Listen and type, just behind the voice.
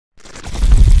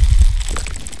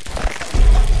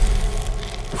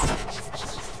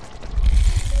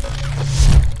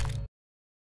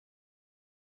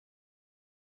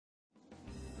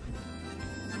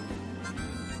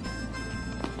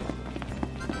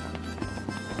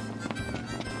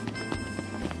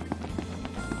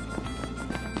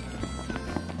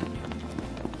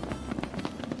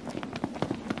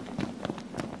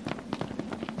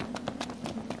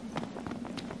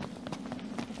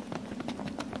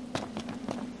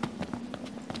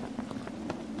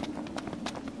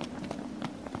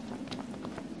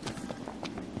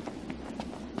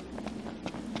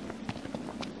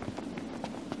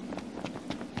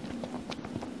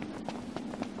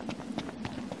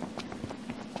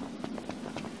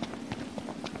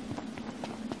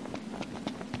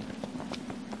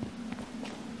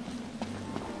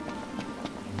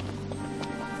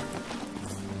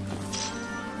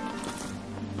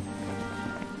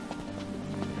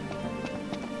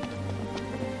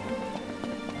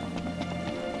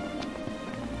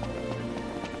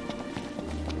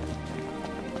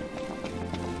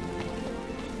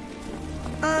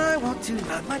to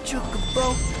ride my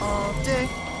chocobo all day.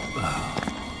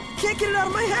 Can't get it out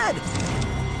of my head!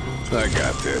 I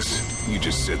got this. You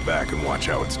just sit back and watch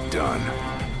how it's done.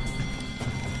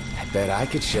 I bet I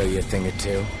could show you a thing or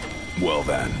two. Well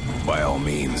then, by all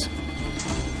means.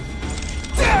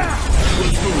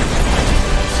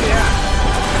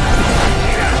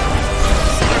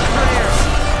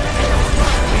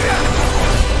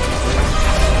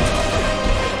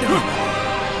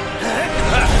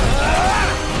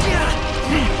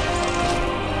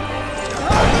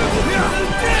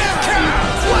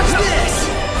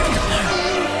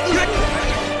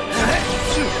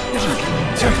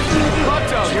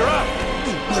 You're up!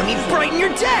 Let me brighten your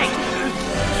day!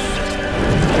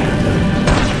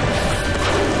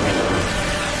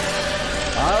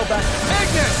 I'll back.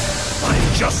 Ignis!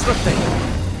 I'm just the thing.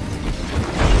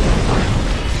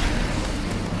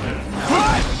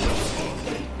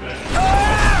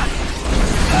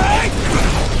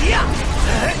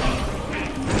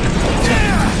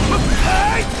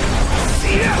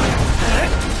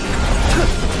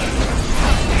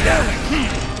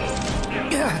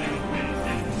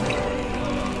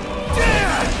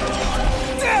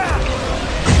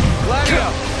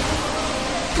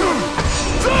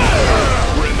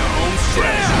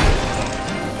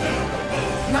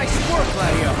 Nice work,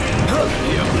 Gladio.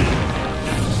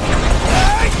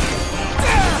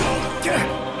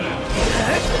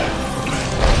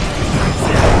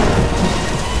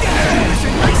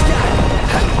 Nice guy.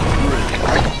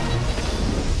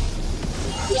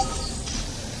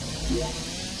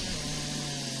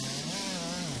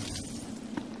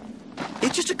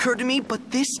 It just occurred to me, but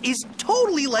this is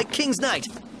totally like King's Night.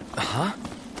 Huh?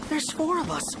 There's 4 of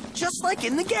us, just like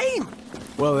in the game.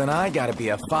 Well, then I gotta be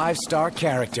a 5-star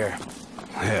character.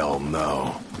 Hell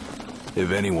no.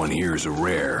 If anyone here is a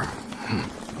rare,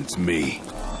 it's me.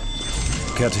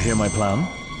 Care to hear my plan?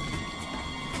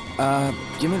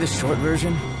 Give me the short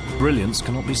version. Brilliance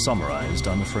cannot be summarized,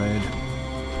 I'm afraid.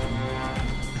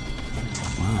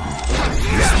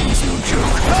 This one's no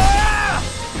joke.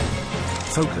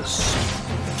 Focus.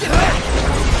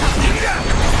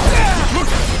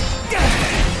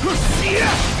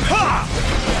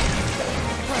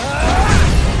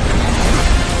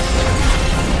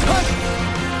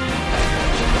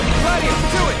 Gladio,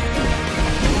 do it!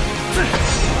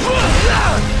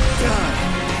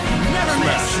 Never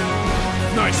miss!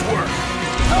 Nice work.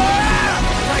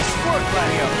 Nice work,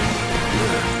 Gladio.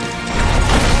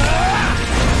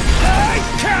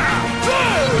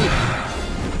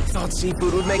 Thought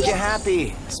seafood would make you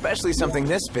happy, especially something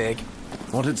this big.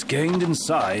 What it's gained in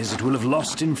size, it will have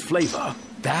lost in flavor.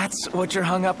 That's what you're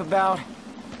hung up about?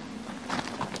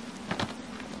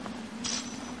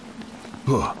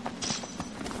 Huh.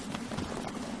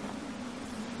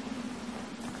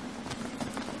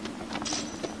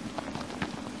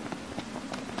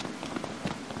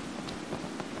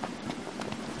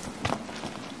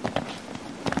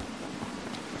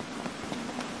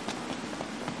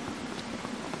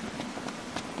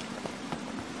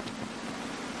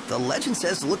 The legend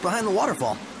says to look behind the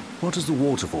waterfall. What does the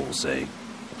waterfall say?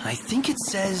 I think it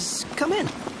says, come in.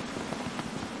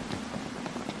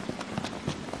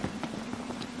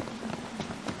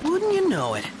 Wouldn't you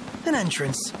know it? An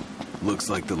entrance. Looks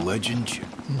like the legend.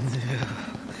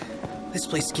 This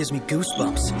place gives me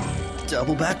goosebumps.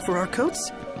 Double back for our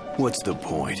coats? What's the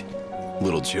point?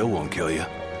 Little chill won't kill you.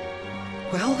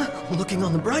 Well, looking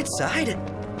on the bright side,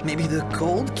 maybe the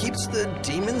cold keeps the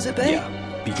demons at bay?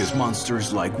 Yeah, because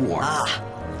monsters like warmth. Ah,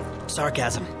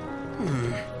 sarcasm.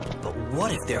 But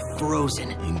what if they're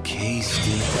frozen? Encased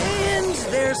in... And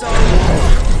there's our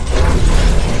wall.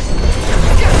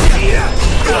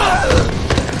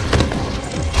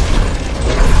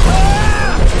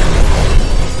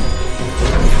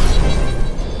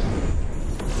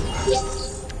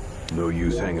 No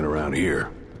use hanging around here.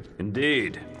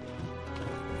 Indeed.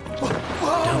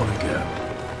 Down we go.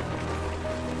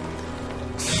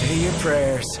 Say your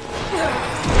prayers.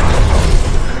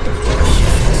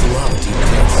 Love deep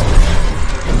pits.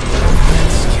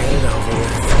 Let's get it over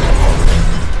with.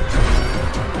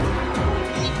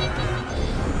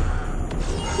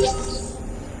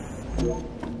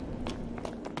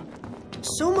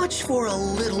 So much for a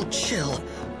little chill.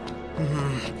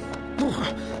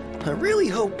 I really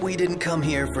hope we didn't come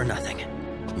here for nothing.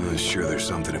 Sure, there's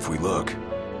something if we look.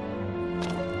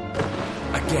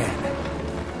 Again.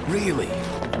 Really?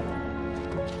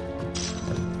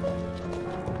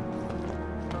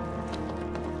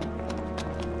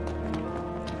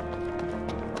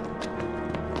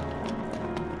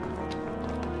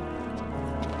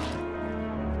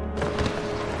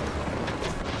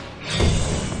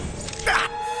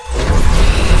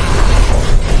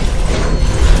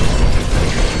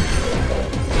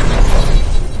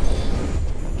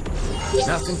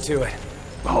 Nothing to it.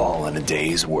 All in a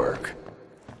day's work.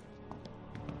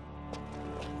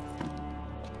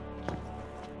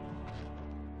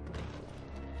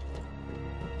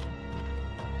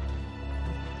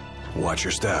 Watch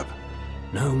your step.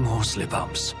 No more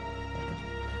slip-ups.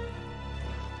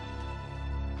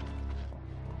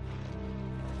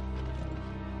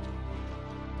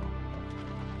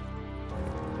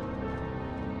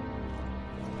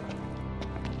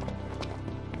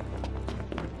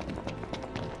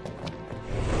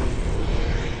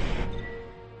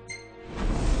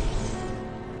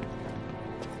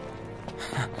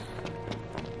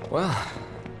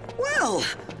 Well,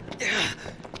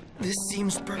 this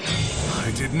seems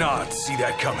I did not see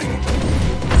that coming.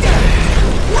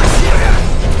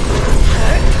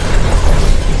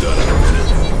 Done in a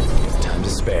minute. Time to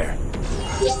spare.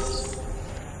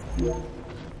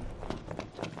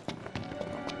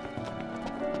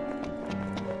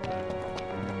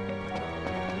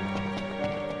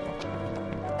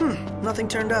 Nothing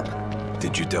turned up.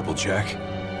 Did you double check?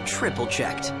 Triple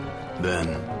checked.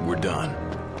 Then we're done.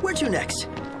 Where to next?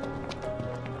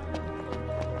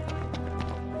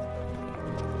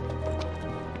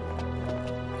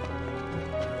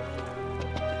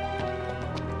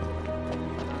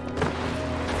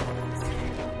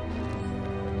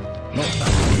 We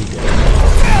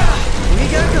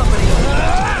got company.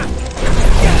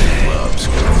 Loves.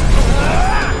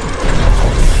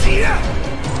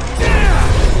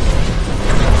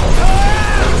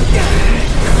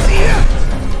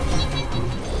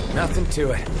 Nothing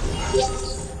to it.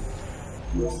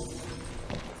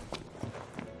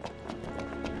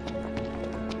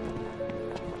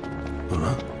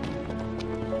 Huh?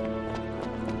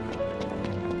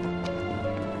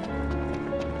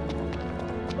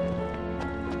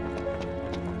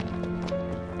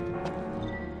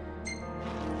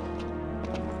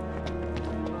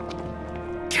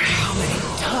 How many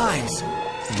times?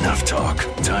 Enough talk.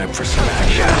 Time for some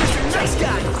action. Nice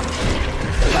guy.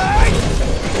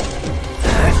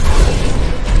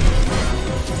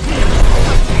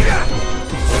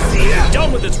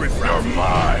 Done with this riffraff. You're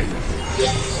mine.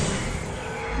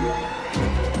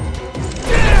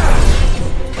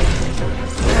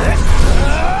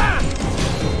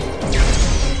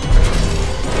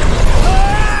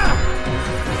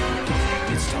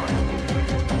 It's time.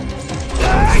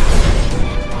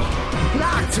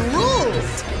 Locked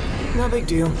rules. No big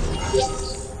deal.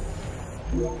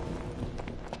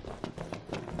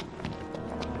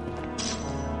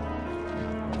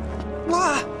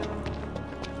 Wah!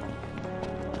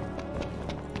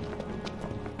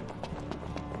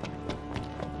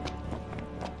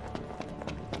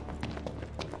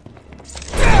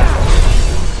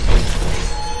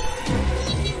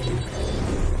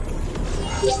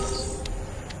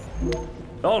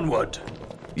 Onward.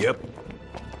 Yep.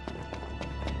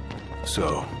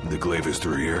 So, the glaive is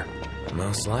through here?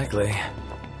 Most likely.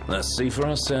 Let's see for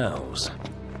ourselves.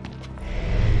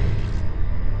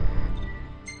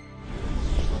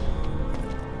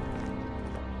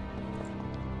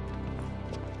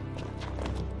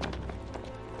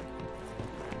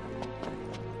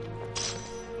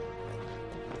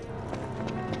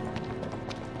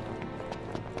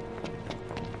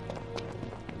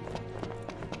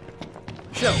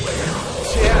 Shall we?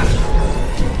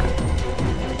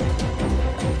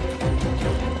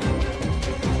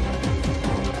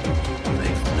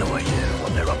 They've no idea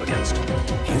what they're up against.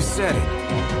 You said it.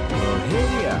 Well, here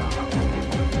we are.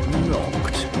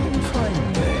 Locked.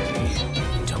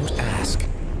 Finally. Don't ask.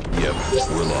 Yep,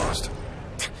 we're lost.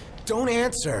 Don't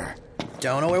answer.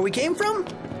 Don't know where we came from.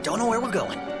 Don't know where we're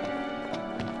going.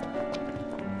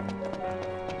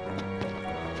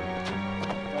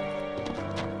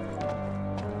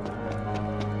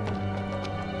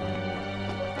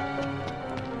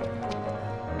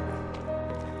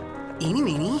 Eeny,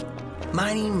 meeny,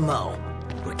 miny, mo.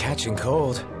 We're catching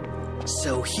cold.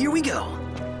 So here we go.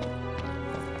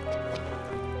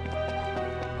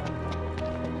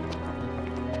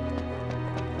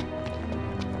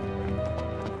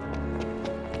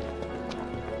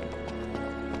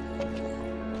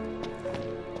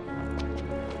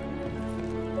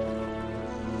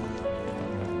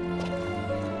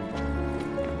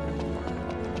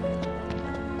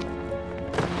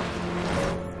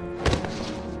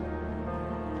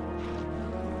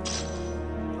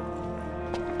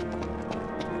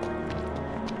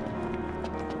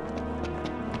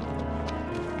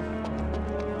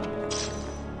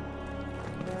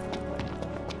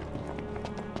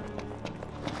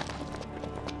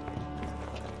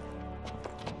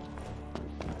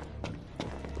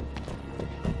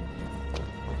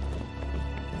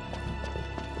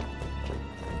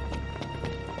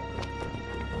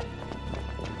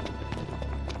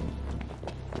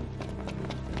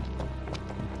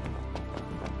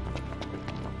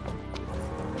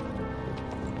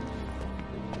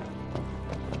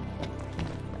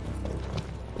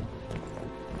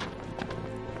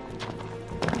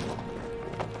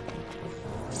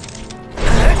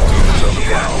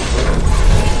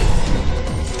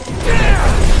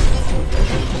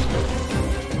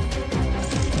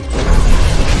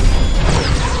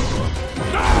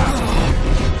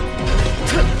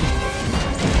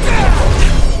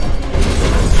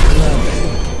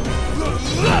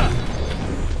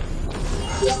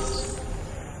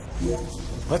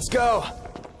 go.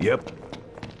 Yep.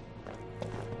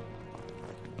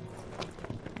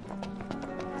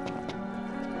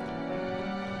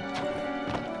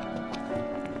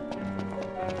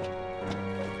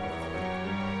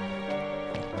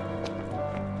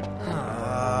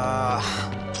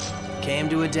 Came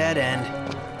to a dead end.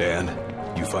 And?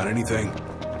 You find anything?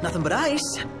 Nothing but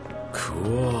ice.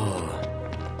 Cool.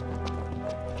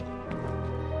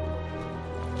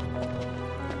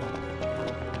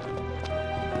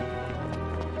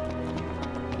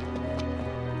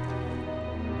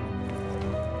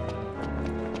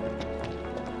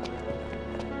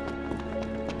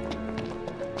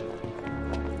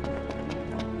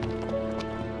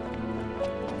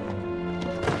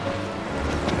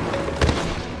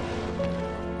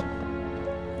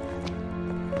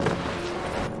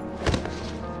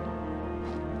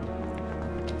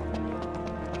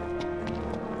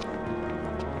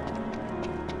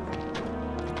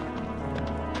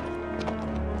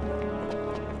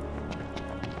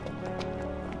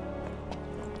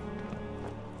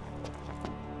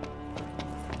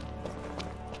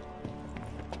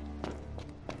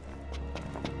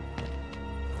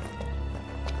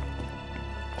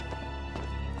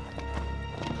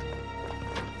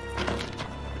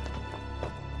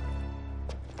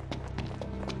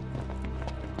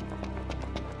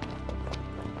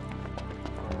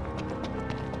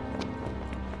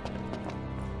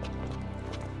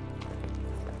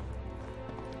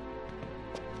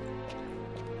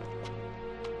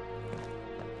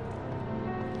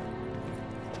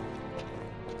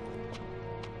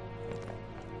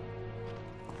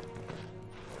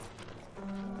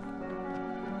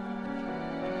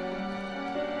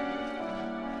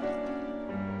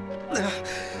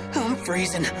 I'm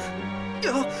freezing.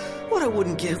 Oh, what I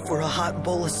wouldn't give for a hot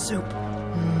bowl of soup.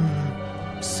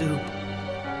 Soup.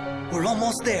 We're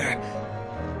almost there.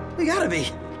 We gotta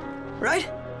be, right?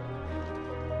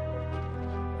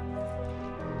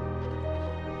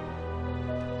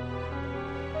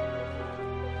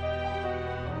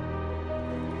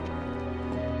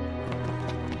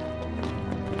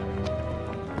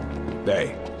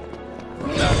 Hey.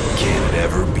 Can it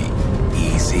ever be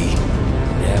easy?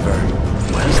 Never.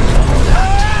 Where's the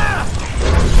holdout?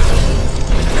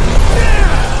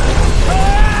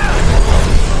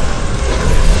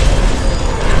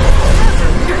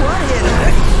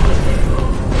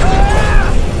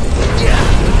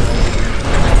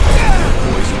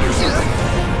 Poison or something?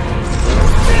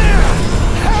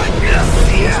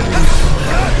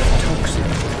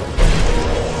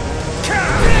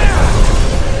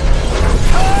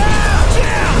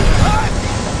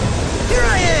 Here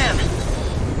I am!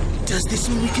 Does this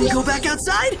mean we can go back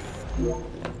outside?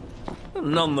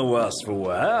 None the worse for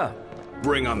wear.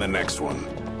 Bring on the next one.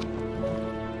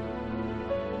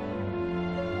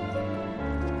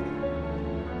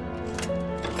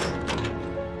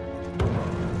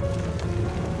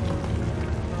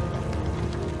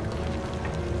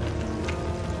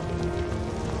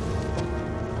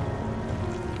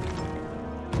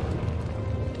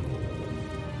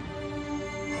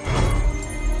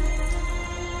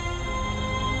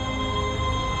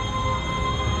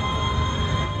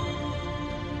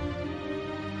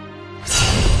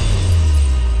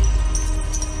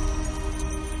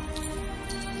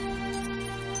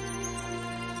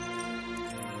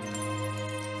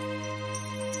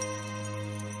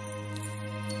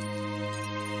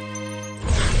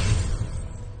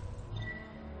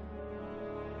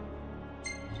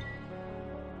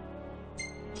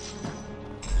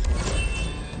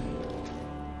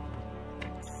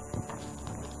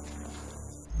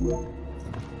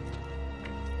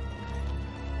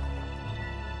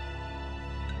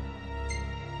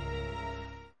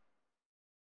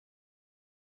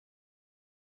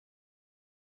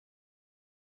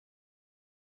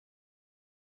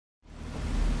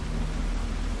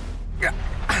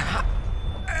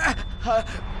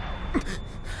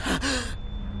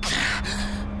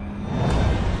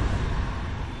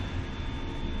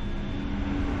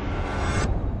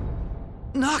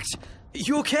 Knocked!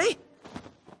 You okay?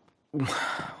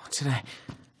 What did I...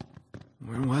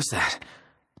 Where was that?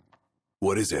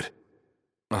 What is it?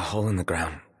 A hole in the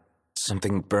ground.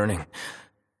 Something burning.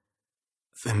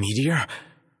 The meteor?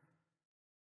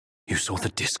 You saw the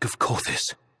disk of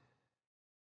Kothis.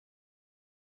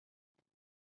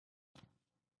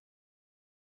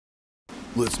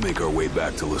 Let's make our way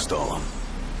back to Lestalem.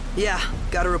 Yeah,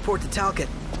 gotta report to Talcott.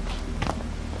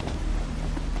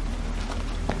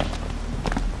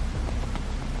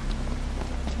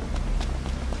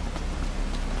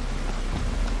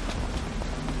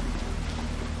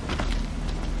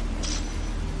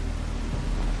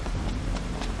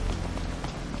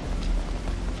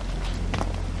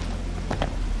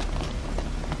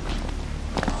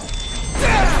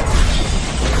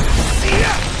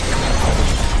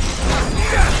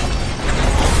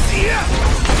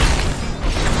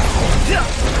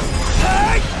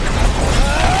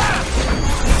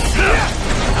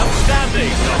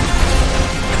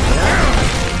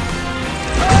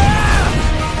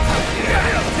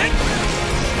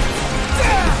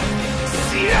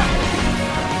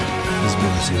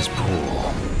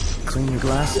 your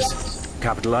glasses.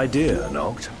 Capital idea,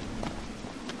 Noct.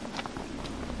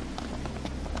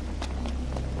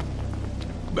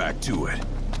 Back to it.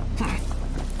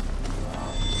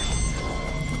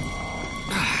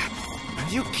 Are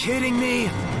you kidding me?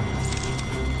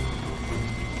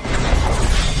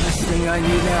 Last thing I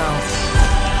need now.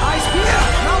 Eyes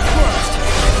peeled, mouth closed.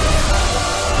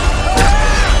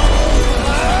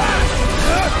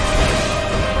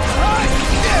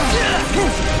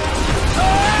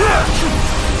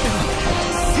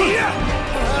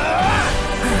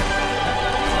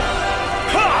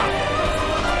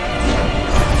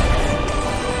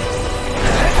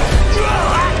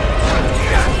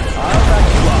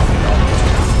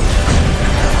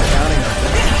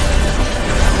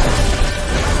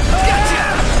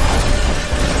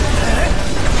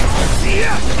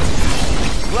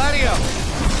 Gladio!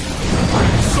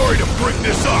 Sorry to bring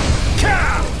this up.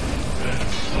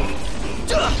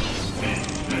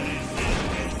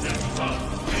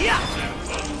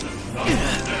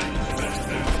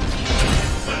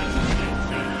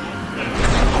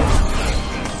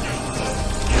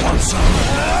 Want some?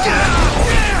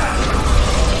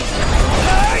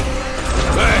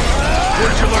 Hey,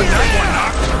 where'd you learn that one,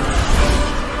 Noct?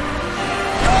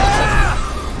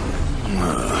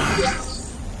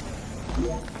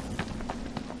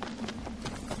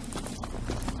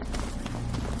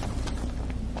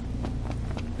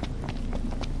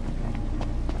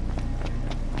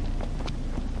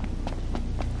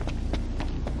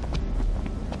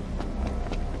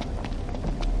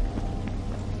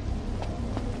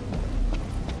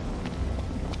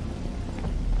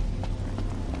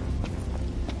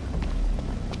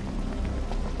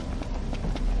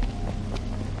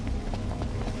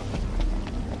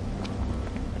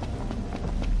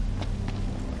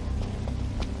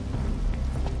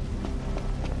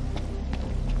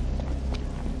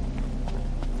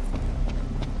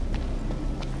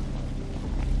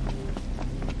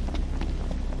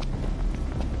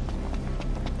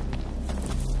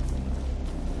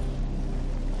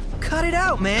 Cut it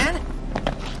out, man!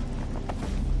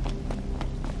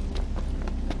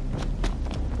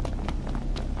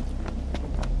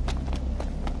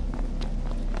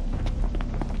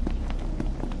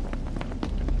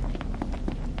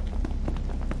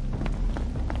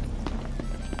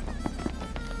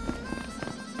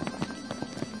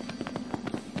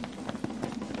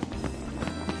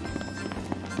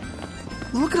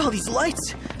 Look at all these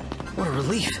lights! What a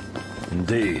relief.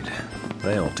 Indeed.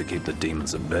 They ought to keep the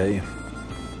demons at bay.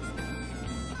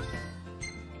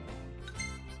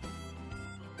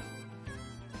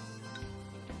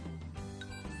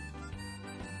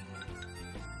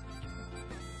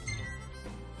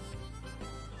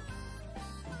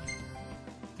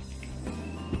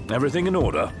 Everything in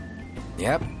order?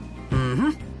 Yep. Mm-hmm.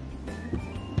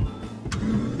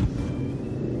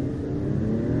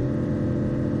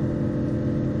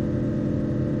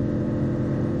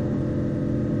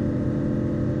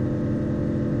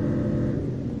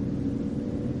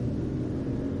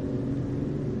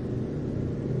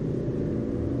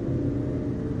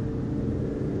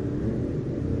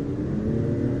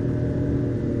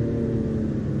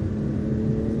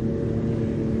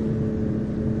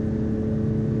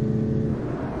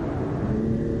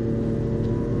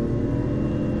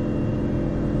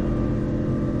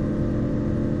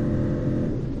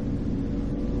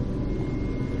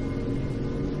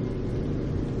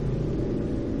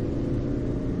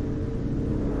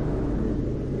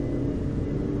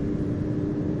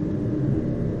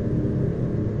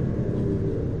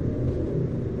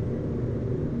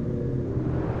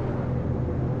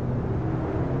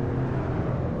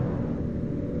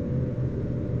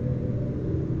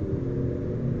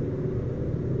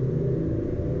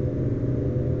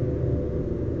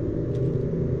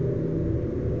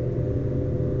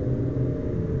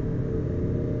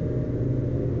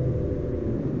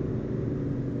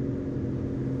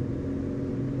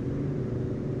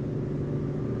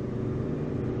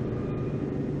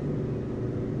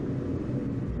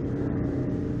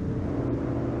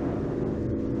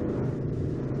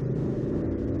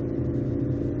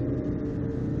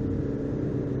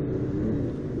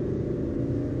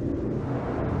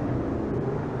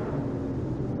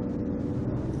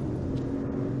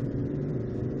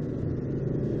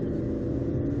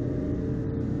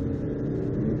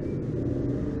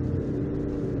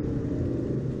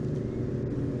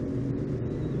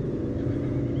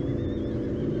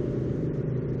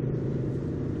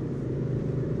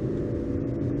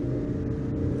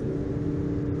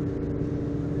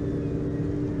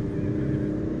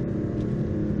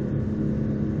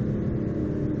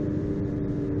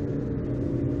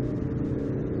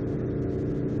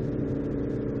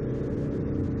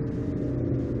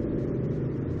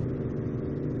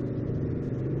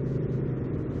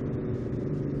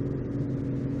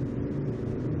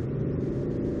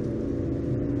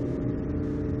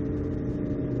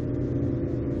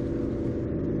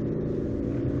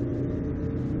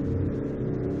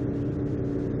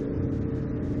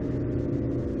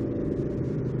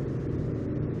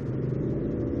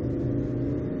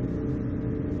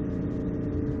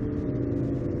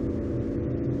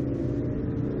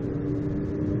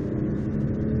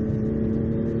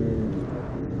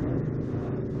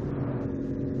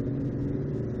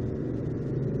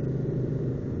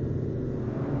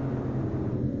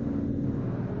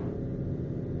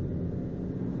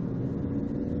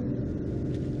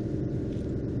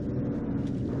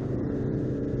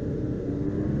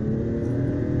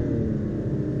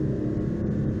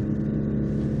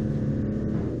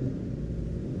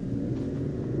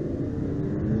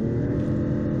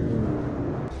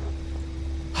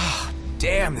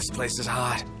 Damn, this place is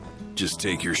hot. Just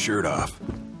take your shirt off.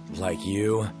 Like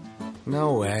you?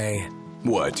 No way.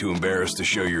 What, too embarrassed to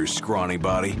show your scrawny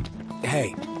body?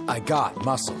 Hey, I got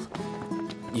muscle.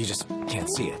 You just can't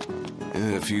see it.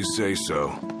 If you say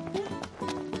so.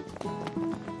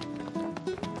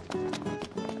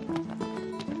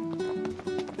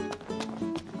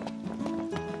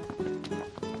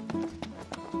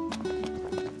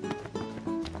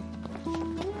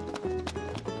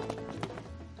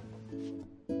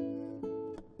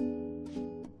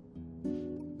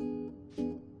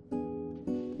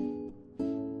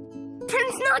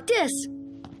 Prince Noctis!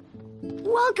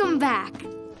 Welcome back.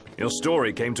 Your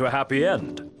story came to a happy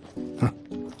end.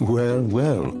 Well,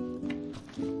 well.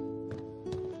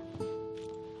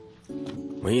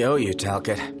 We owe you,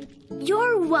 Talcott.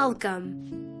 You're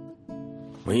welcome.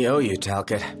 We owe you,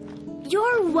 Talcott.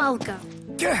 You're welcome.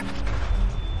 Gah!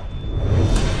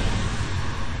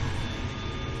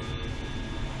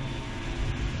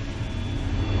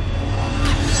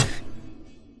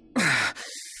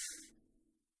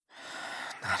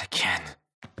 Not again.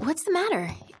 What's the matter?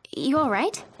 You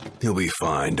alright? He'll be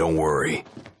fine, don't worry.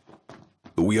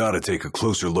 But we ought to take a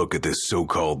closer look at this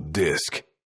so-called disc.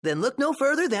 Then look no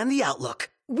further than the Outlook.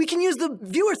 We can use the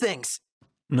viewer things.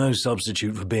 No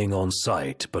substitute for being on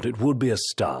site, but it would be a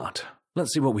start.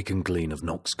 Let's see what we can glean of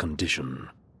Nock's condition.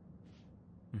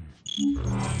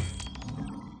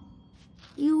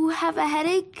 You have a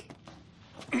headache?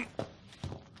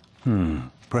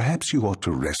 Perhaps you ought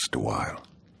to rest a while.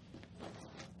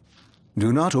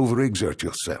 Do not overexert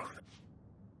yourself.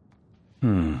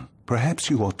 Perhaps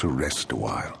you ought to rest a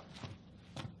while.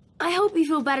 I hope you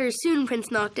feel better soon,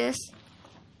 Prince Noctis.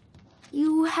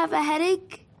 You have a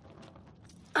headache?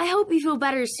 I hope you feel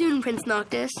better soon, Prince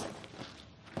Noctis.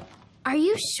 Are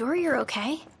you sure you're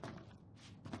okay?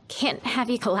 Can't have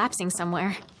you collapsing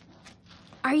somewhere.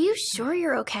 Are you sure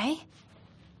you're okay?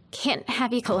 Can't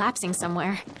have you collapsing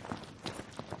somewhere.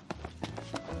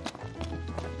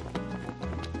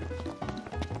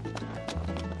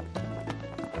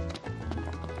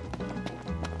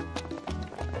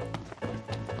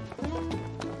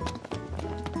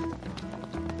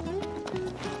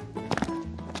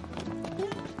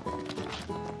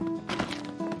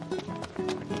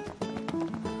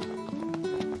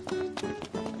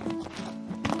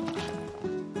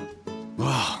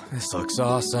 Oh, this looks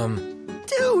awesome.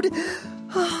 Dude!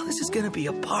 Oh, this is gonna be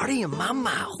a party in my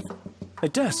mouth. I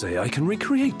dare say I can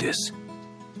recreate this.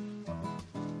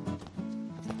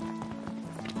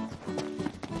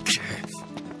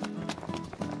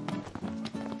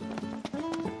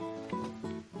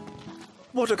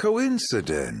 What a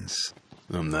coincidence.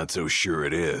 I'm not so sure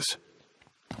it is.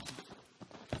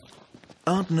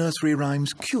 Aren't nursery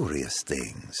rhymes curious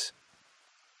things?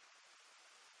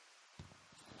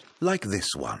 Like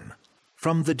this one.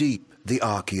 From the deep, the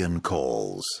Archean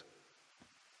calls.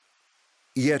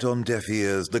 Yet on deaf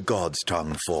ears the god's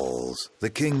tongue falls. The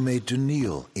king made to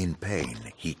kneel, in pain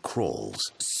he crawls.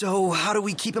 So, how do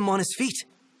we keep him on his feet?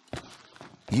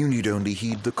 You need only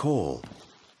heed the call.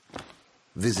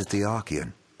 Visit the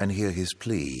Archean and hear his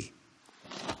plea.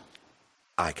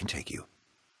 I can take you.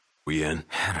 We in?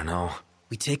 I don't know.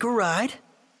 We take a ride?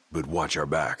 But watch our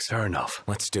backs. Fair enough.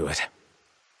 Let's do it.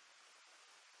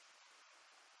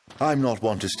 I'm not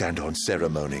one to stand on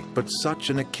ceremony, but such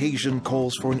an occasion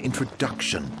calls for an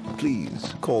introduction.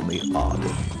 Please, call me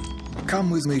Arden.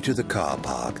 Come with me to the car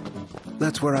park.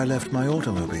 That's where I left my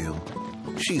automobile.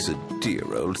 She's a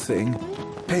dear old thing.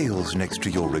 Pales next to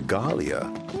your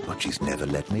regalia, but she's never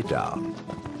let me down.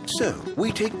 So,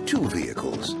 we take two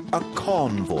vehicles, a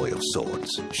convoy of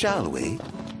sorts, shall we?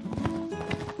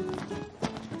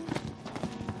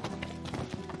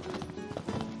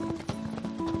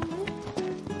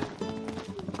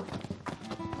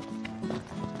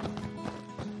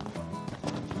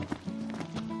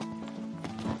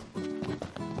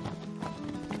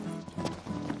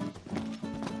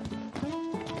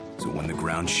 So when the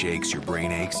ground shakes, your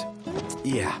brain aches?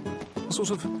 Yeah, a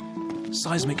sort of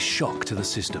seismic shock to the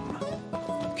system.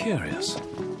 Curious.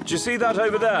 Do you see that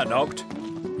over there, Noct?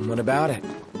 What about it?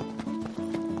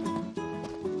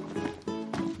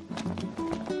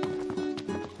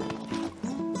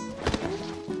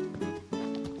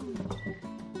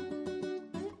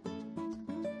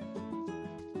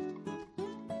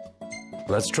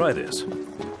 Let's try this.